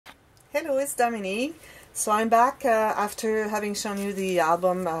Hello, it's Dominique. So I'm back after having shown you the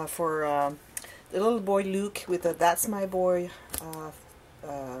album for the little boy Luke with the That's My Boy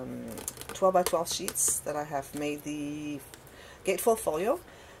 12 by 12 sheets that I have made the gatefold folio.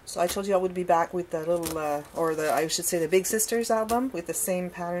 So I told you I would be back with the little, I should say the Big Sisters album with the same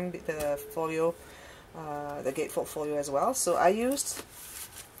pattern, the folio, the gatefold folio as well. So I used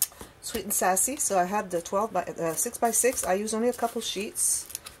Sweet and Sassy. So I had the 6 by 6. I used only a couple sheets.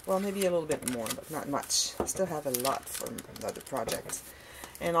 Well, maybe a little bit more, but not much. I still have a lot from another project.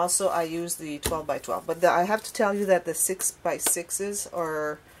 And also I used the 12 by 12. But I have to tell you that the 6 by 6s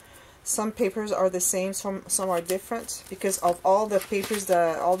are, some papers are the same, some are different. Because of all the papers,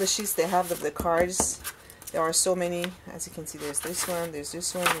 all the sheets they have, the cards, there are so many. As you can see, there's this one,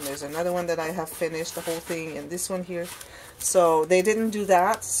 and there's another one that I have finished the whole thing, and this one here. So they didn't do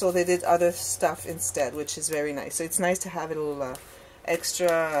that, so they did other stuff instead, which is very nice. So it's nice to have a little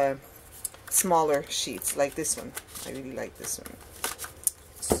extra smaller sheets like this one. I really like this one.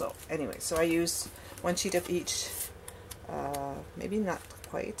 So anyway, so I use one sheet of each, maybe not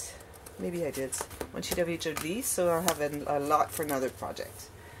quite, maybe I did one sheet of each of these, so I'll have a lot for another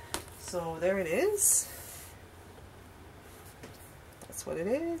project. So there it is. That's what it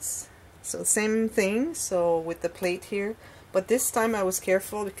is. So same thing, so with the plate here, but this time I was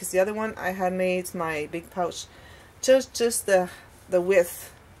careful because the other one I had made my big pouch just the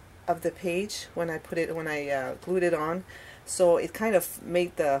width of the page when I glued it on, so it kind of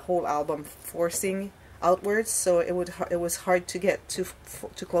made the whole album forcing outwards, so it was hard to get too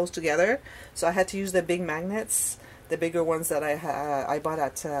close together. So I had to use the big magnets, the bigger ones that I bought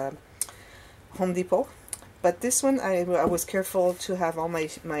at Home Depot. But this one I was careful to have all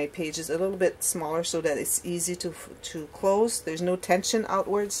my pages a little bit smaller so that it's easy to close. There's no tension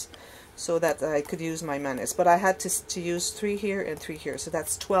outwards, so that I could use my magnets. But I had to use 3 here and 3 here, so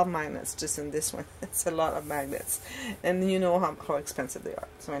that's 12 magnets just in this one. It's a lot of magnets, and you know how expensive they are.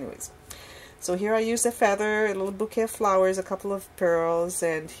 So anyways, so here I used a feather, a little bouquet of flowers, a couple of pearls,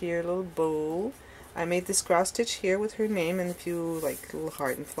 and here a little bow. I made this cross stitch here with her name and a few like little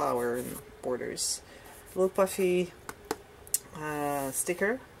heart and flower and borders. A little puffy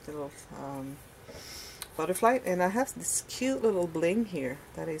sticker, a little butterfly, and I have this cute little bling here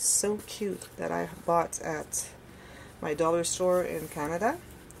that is so cute that I bought at my dollar store in Canada.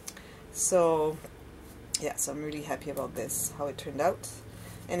 So yes, I'm really happy about this, how it turned out.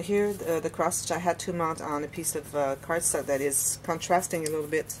 And here the cross stitch I had to mount on a piece of cardstock that is contrasting a little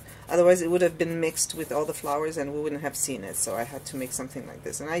bit, otherwise it would have been mixed with all the flowers and we wouldn't have seen it, so I had to make something like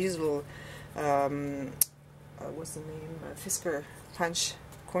this. And I use a little what's the name, Fisker punch,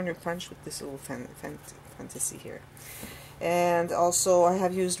 corner punch with this little fantasy here. And also I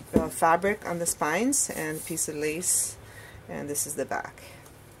have used fabric on the spines and a piece of lace, and this is the back.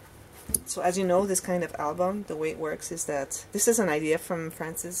 So as you know, this kind of album, the way it works is that this is an idea from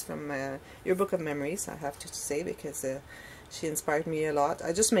Frances from Your Book of Memories, I have to say, because she inspired me a lot.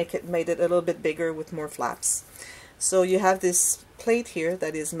 I just made it a little bit bigger with more flaps. So you have this plate here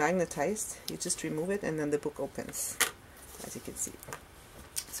that is magnetized. You just remove it and then the book opens, as you can see.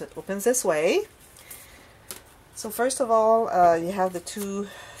 So it opens this way. So first of all, you have the 2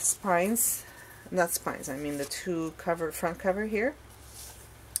 spines, not spines, I mean the 2 front cover here,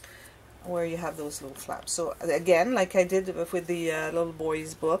 where you have those little flaps. So again, like I did with the little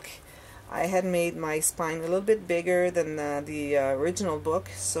boy's book, I had made my spine a little bit bigger than the original book,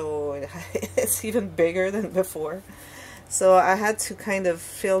 so it's even bigger than before. So I had to kind of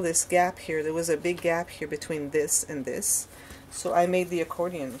fill this gap here. There was a big gap here between this and this. So I made the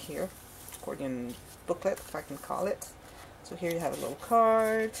accordion here, accordion booklet, if I can call it. So here you have a little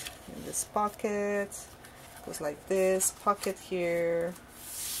card in this pocket. It goes like this, pocket here,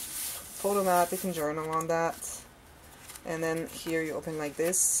 photo mat, you can journal on that. And then here you open like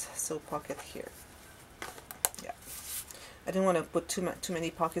this, so pocket here. Yeah, I didn't want to put too many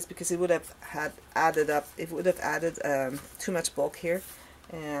pockets because it would have added too much bulk here,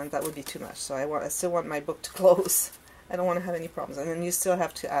 and that would be too much. So I still want my book to close. I don't want to have any problems. And then you still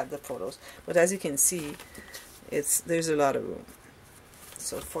have to add the photos. But as you can see, there's a lot of room.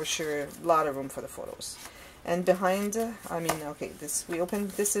 So for sure, a lot of room for the photos. And behind, I mean, okay, this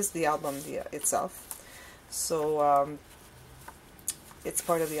is the album itself. So it's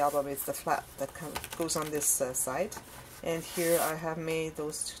part of the album. It's the flap that goes on this side, and here I have made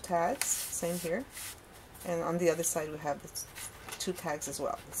those 2 tags, same here, and on the other side we have the 2 tags as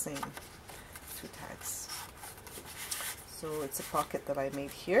well, the same 2 tags. So it's a pocket that I made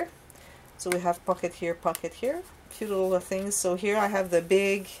here. So we have pocket here, a few little things. So here I have the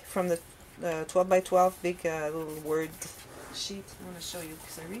big, from the 12 by 12, big little word sheet I want to show you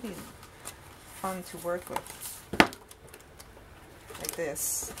because they're really fun to work with. Like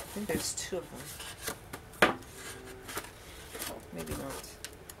this. I think there's 2 of them. Maybe not.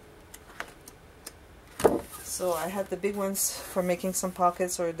 So I had the big ones for making some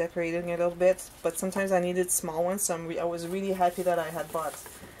pockets or decorating a little bit, but sometimes I needed small ones, so I was really happy that I had bought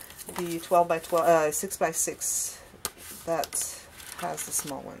the 12 by 12, 6 by 6 that has the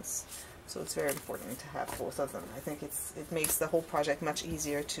small ones. So it's very important to have both of them. I think it makes the whole project much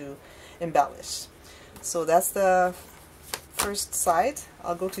easier to embellish. So that's the first side.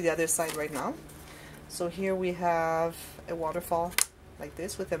 I'll go to the other side right now. So here we have a waterfall like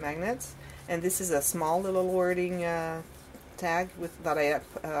this with a magnet, and this is a small little wording tag that I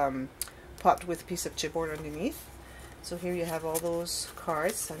popped with a piece of chipboard underneath. So here you have all those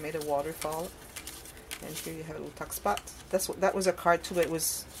cards. I made a waterfall, and here you have a little tuck spot. That was a card too, but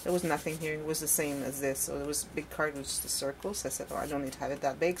there was nothing here. It was the same as this. So it was a big card with just a circle. So I said, oh, I don't need to have it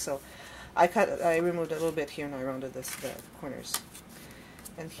that big. So I removed a little bit here and I rounded the corners.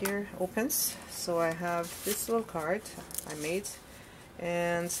 And here opens. So I have this little card I made,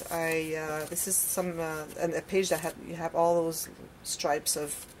 and this is a page that you have all those stripes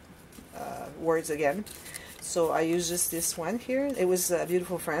of words again. So I used just this one here. It was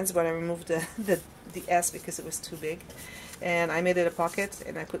Beautiful Friends, but I removed the S because it was too big. And I made it a pocket,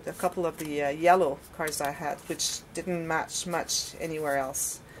 and I put a couple of the yellow cards I had, which didn't match much anywhere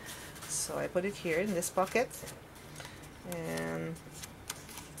else. So I put it here in this pocket, and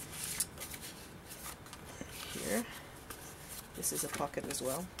here, this is a pocket as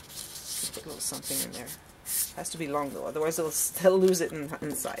well. Put a little something in there. It has to be long though, otherwise they'll lose it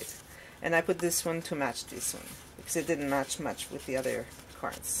inside. And I put this one to match this one, because it didn't match much with the other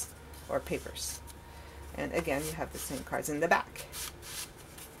cards or papers. And again, you have the same cards in the back.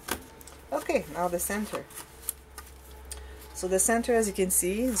 Okay, now the center. So the center, as you can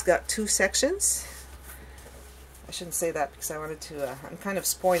see, has got 2 sections. I shouldn't say that because I wanted to, I'm kind of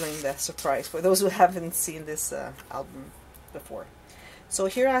spoiling the surprise for those who haven't seen this album before. So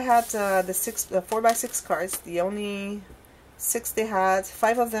here I had the 4x6 cards. The only 6 they had,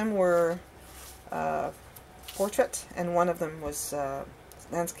 5 of them were portrait, and 1 of them was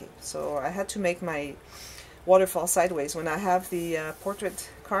landscape. So I had to make my waterfall sideways. When I have the portrait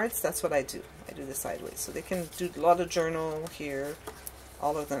cards, that's what I do. I do the sideways. So they can do a lot of journal here,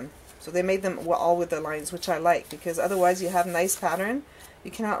 all of them. So they made them all with the lines, which I like, because otherwise you have nice pattern.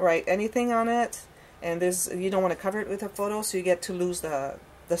 You cannot write anything on it, and you don't want to cover it with a photo, so you get to lose the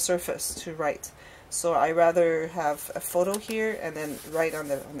surface to write. So I rather have a photo here and then write on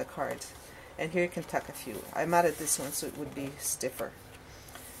the card. And here you can tuck a few. I matted this one so it would be stiffer.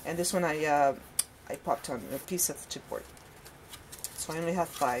 And this one I popped on a piece of chipboard. So I only have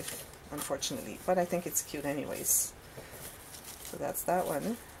 5, unfortunately, but I think it's cute anyways. So that's that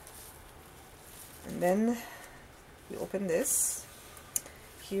one. And then we open this.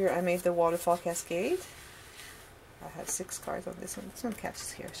 Here I made the waterfall cascade. I have 6 cards on this one. This one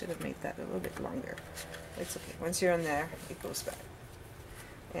catches here. I should have made that a little bit longer. It's okay. Once you're in there, it goes back.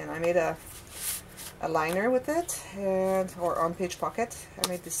 And I made a liner with it, or on-page pocket. I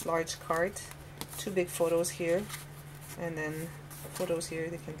made this large card. 2 big photos here, and then photos here.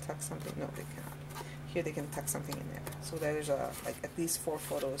 They can tuck something. No, they cannot. Here they can tuck something in there. So there's like at least 4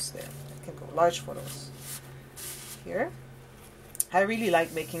 photos there. It can go large photos. Here, I really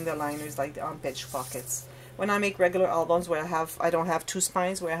like making the liners like the on-page pockets. When I make regular albums where I don't have 2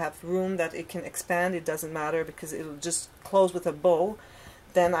 spines, where I have room that it can expand, it doesn't matter because it'll just close with a bow.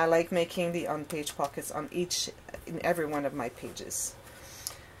 Then I like making the on-page pockets in every one of my pages.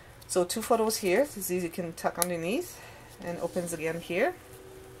 So 2 photos here. These you can tuck underneath, and opens again here.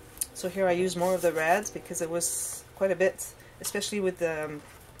 So here I use more of the reds because it was quite a bit, especially with the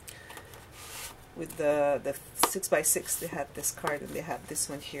 6x6. They had this card and they had this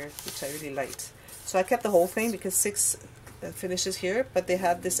one here, which I really liked. So I kept the whole thing because 6 finishes here, but they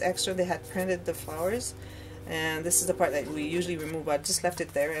had this extra. They had printed the flowers, and this is the part that we usually remove. I just left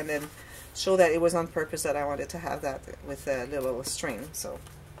it there and then show that it was on purpose that I wanted to have that with a little string. So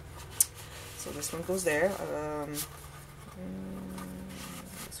this one goes there.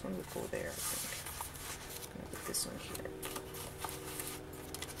 This one would go there, I think. I'm gonna put this one here.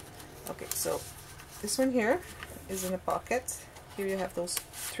 Okay, so this one here is in a pocket. Here you have those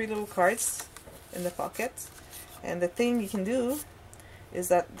 3 little cards in the pocket. And the thing you can do is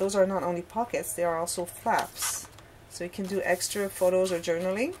that those are not only pockets, they are also flaps. So you can do extra photos or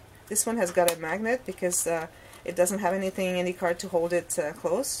journaling. This one has got a magnet because it doesn't have any card to hold it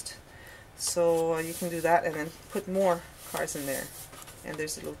closed. So you can do that and then put more cards in there. And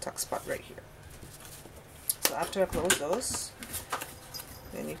there's a little tuck spot right here. So So after I close those,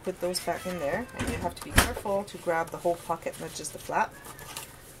 then you put those back in there, and you have to be careful to grab the whole pocket, not just the flap.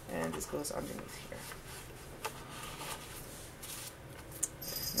 And this goes underneath here.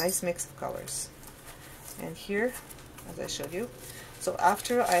 Nice mix of colors. And here, as I showed you, so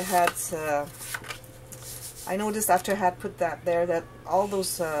after I had, I noticed after I had put that there that all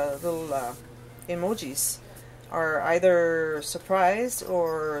those little emojis are either surprised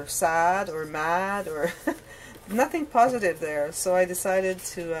or sad or mad or nothing positive there. So I decided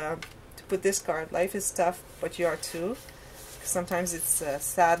to put this card, life is tough, but you are too. Sometimes it's a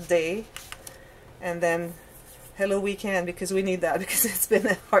sad day, and then hello weekend, because we need that because it's been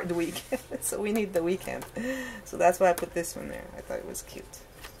a hard week. So we need the weekend. So that's why I put this one there. I thought it was cute.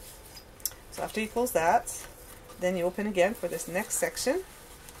 So after you close that, then you open again for this next section.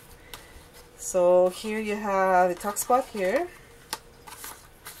 So here you have the tuck spot here.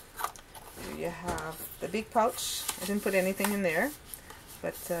 Here you have the big pouch. I didn't put anything in there,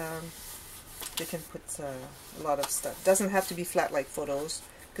 but you can put a lot of stuff. Doesn't have to be flat like photos,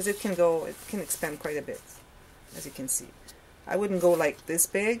 because it can expand quite a bit, as you can see. I wouldn't go like this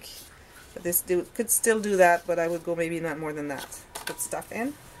big, but this could still do that, but I would go maybe not more than that. Put stuff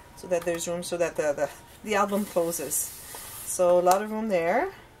in so that there's room, so that the album closes. So a lot of room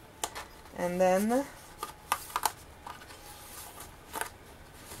there. And then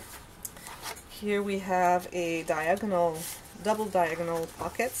here we have a double diagonal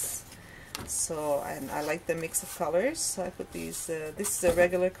pockets. So, and I like the mix of colors, so I put these, this is a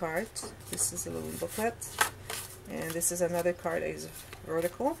regular card, this is a little booklet, and this is another card that is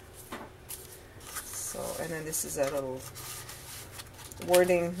vertical. So, and then this is a little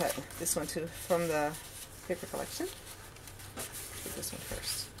wording, this one too, from the paper collection. Put this one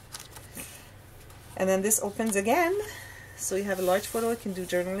first. And then this opens again, so you have a large photo, you can do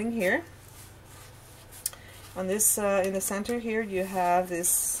journaling here. On this, in the center here, you have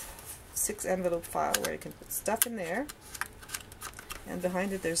this 6 envelope file where you can put stuff in there, and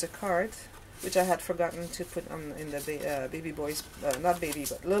behind it there's a card which I had forgotten to put on in the baby boys, not baby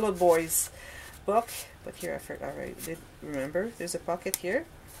but little boys book, but here I already did remember. There's a pocket here,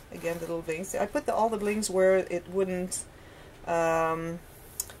 again the little blings. I put all the blings where it wouldn't add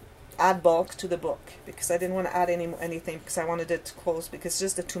bulk to the book, because I didn't want to add anything, because I wanted it to close, because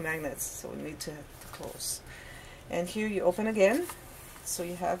just the 2 magnets, so we need to close. And here you open again. So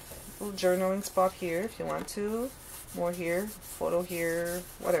you have a little journaling spot here if you want to, more here, photo here,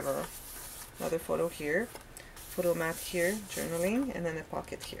 whatever, another photo here, photo mat here, journaling, and then a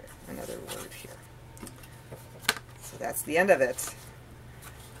pocket here, another word here. So that's the end of it.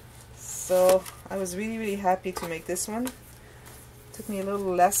 So I was really happy to make this one. Took me a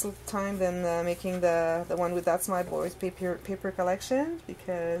little less time than making the one with That's My Boys paper collection,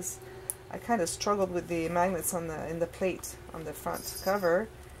 because I kind of struggled with the magnets in the plate on the front cover,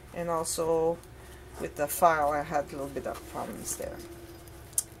 and also with the file I had a little bit of problems there.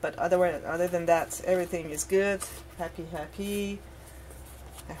 But other than that, everything is good. Happy.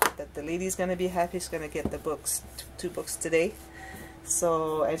 I hope that the lady's gonna be happy. She's gonna get the books, 2 books today.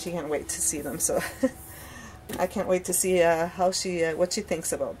 So, and she can't wait to see them. So I can't wait to see what she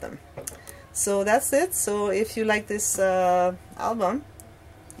thinks about them. So that's it. So if you like this album,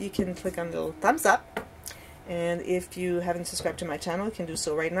 you can click on the little thumbs up, and if you haven't subscribed to my channel, you can do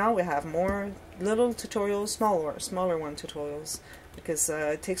so right now. We have more little tutorials, smaller one tutorials, because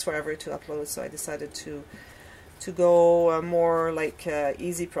it takes forever to upload, so I decided to go more like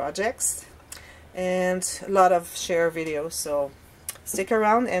easy projects, and a lot of share videos. So stick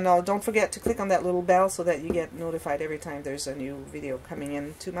around, and don't forget to click on that little bell so that you get notified every time there's a new video coming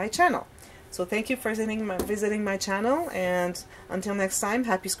into my channel. So thank you for visiting my channel, and until next time,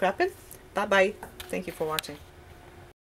 happy scrapping. Bye bye. Thank you for watching.